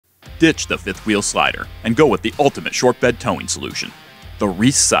Ditch the fifth wheel slider and go with the ultimate short bed towing solution, the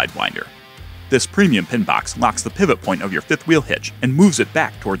REESE Sidewinder. This premium pin box locks the pivot point of your fifth wheel hitch and moves it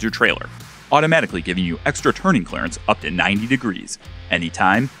back towards your trailer, automatically giving you extra turning clearance up to 90 degrees,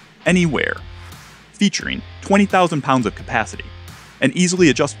 anytime, anywhere. Featuring 20,000 pounds of capacity, an easily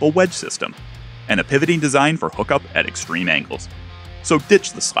adjustable wedge system, and a pivoting design for hookup at extreme angles. So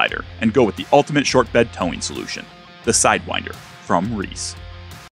ditch the slider and go with the ultimate short bed towing solution, the Sidewinder from REESE.